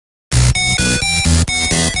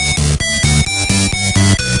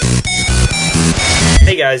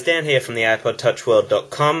Hey guys, Dan here from the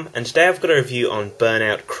iPod and today I've got a review on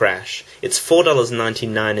Burnout CRASH. It's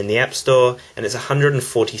 $4.99 in the App Store, and it's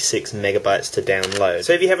 146 megabytes to download.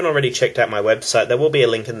 So if you haven't already checked out my website, there will be a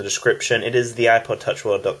link in the description. It is the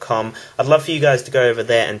iPod. I'd love for you guys to go over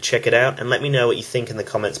there and check it out, and let me know what you think in the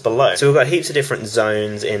comments below. So we've got heaps of different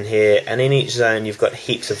zones in here, and in each zone you've got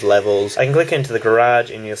heaps of levels. I can click into the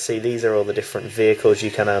garage, and you'll see these are all the different vehicles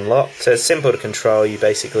you can unlock. So it's simple to control. You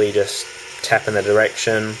basically just tap in the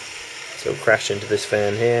direction, so we'll crash into this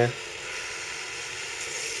van here.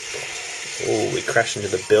 Oh, we crash into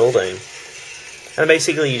the building. And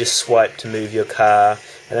basically you just swipe to move your car,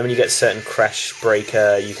 and then when you get a certain crash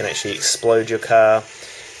breaker, you can actually explode your car.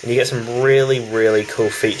 And you get some really, really cool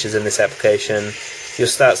features in this application. You'll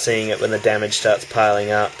start seeing it when the damage starts piling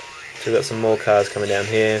up. So we've got some more cars coming down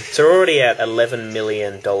here. So we're already at $11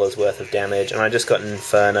 million worth of damage, and I just got an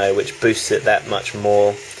Inferno, which boosts it that much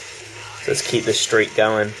more. So let's keep this streak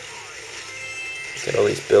going. Get all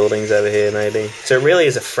these buildings over here maybe. So it really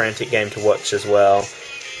is a frantic game to watch as well.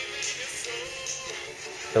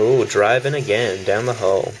 Oh, driving again, down the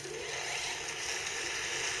hole.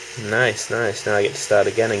 Nice, nice. Now I get to start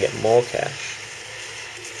again and get more cash.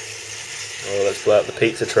 Oh, let's blow up the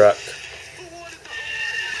pizza truck.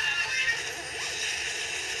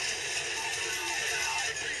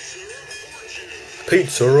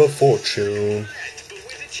 Pizza of fortune.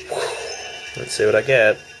 Let's see what I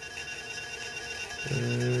get.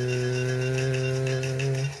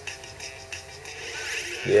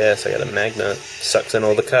 Yes, I got a magnet. Sucks in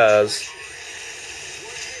all the cars.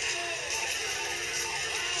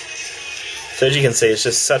 So as you can see, it's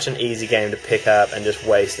just such an easy game to pick up and just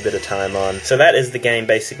waste a bit of time on. So that is the game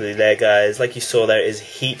basically there, guys. Like you saw, there is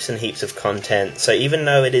heaps and heaps of content. So even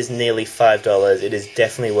though it is nearly $5, it is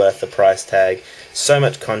definitely worth the price tag. So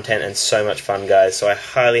much content and so much fun, guys. So I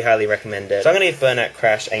highly, highly recommend it. So I'm going to give Burnout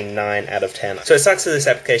CRASH a 9 out of 10. So it sucks that this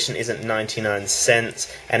application isn't 99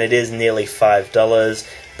 cents and it is nearly $5.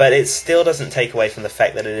 But it still doesn't take away from the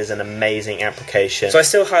fact that it is an amazing application. So I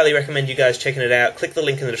still highly recommend you guys checking it out. Click the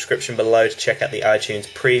link in the description below to check out the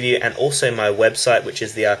iTunes preview and also my website, which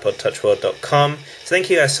is the iPod. So thank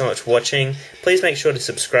you guys so much for watching. Please make sure to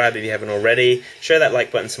subscribe if you haven't already. Show that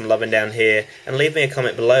like button some loving down here, and leave me a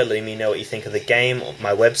comment below letting me know what you think of the game, or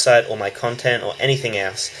my website, or my content, or anything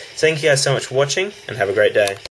else. So thank you guys so much for watching, and have a great day.